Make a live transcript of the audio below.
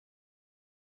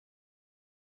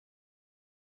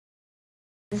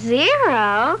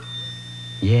Zero?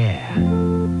 Yeah.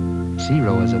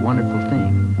 Zero is a wonderful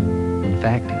thing. In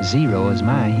fact, Zero is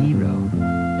my hero.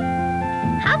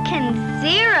 How can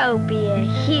Zero be a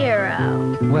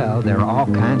hero? Well, there are all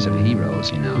kinds of heroes,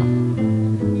 you know.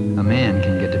 A man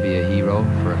can get to be a hero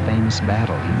for a famous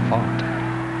battle he fought,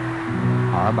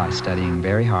 or by studying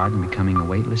very hard and becoming a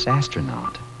weightless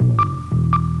astronaut.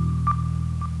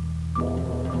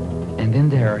 And then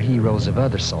there are heroes of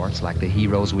other sorts, like the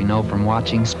heroes we know from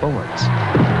watching sports.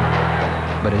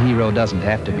 But a hero doesn't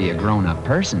have to be a grown-up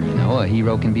person, you know. A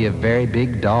hero can be a very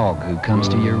big dog who comes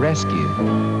to your rescue,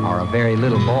 or a very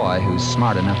little boy who's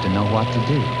smart enough to know what to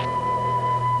do.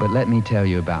 But let me tell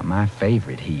you about my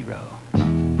favorite hero.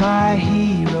 My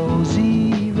hero,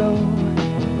 Zero,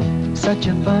 such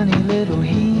a funny little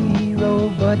hero,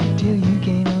 but till you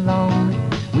came along,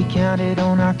 we counted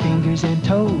on our fingers and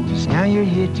toes. Now you're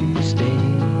here to stay,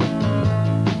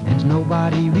 and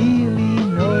nobody really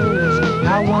knows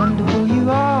how wonderful you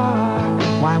are.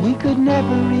 Why we could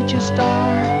never reach a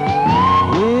star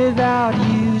without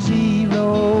you,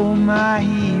 Zero, my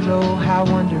hero. How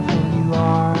wonderful you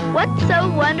are. What's so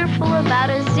wonderful about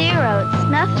a zero? It's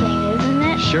nothing, isn't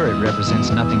it? Sure, it represents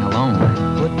nothing alone.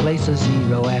 But place a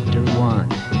zero after one,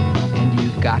 and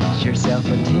you've got yourself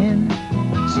a 10.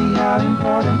 See how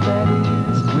important that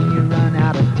is. When you run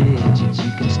out of digits,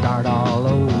 you can start all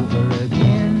over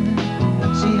again.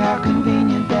 See how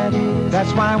convenient that is.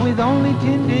 That's why with only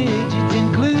 10 digits,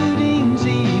 including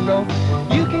zero,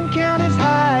 you can count as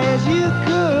high as you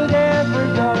could ever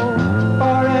go.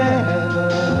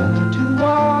 Forever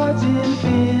towards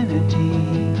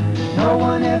infinity. No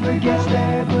one ever gets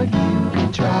there, but you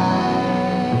can try.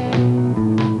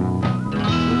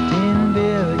 With 10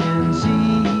 billion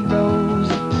zeros,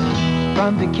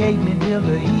 from the cavemen till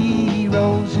the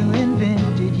heroes who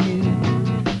invented you,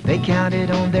 they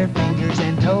counted on their fingers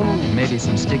and toes. Maybe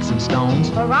some sticks and stones,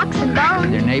 Or rocks and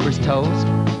bones. their neighbors' toes.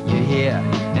 You're here,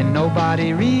 and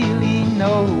nobody really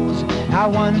knows how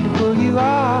wonderful you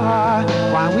are.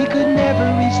 Why we could never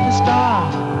reach the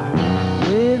star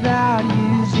without you,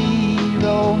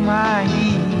 Zero, my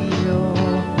hero.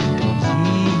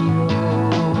 Zero,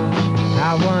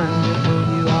 how wonderful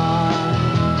you are.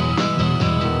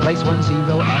 Place one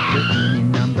zero after any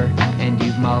number, and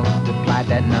you've multiplied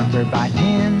that number by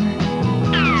 10.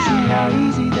 See how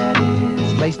easy that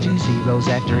is. Place two zeros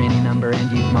after any number,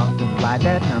 and you've multiplied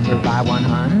that number by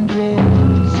 100.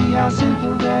 See how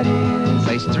simple that is.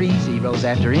 Place three zeros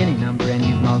after any number, and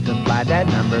you've multiplied that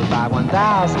number by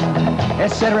 1,000,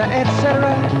 etc., etc.,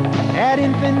 ad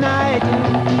infinitum,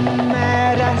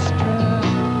 ad astra,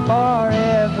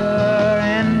 forever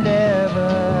and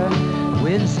ever.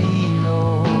 With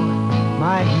Zero,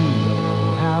 my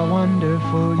hero, how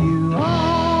wonderful you are.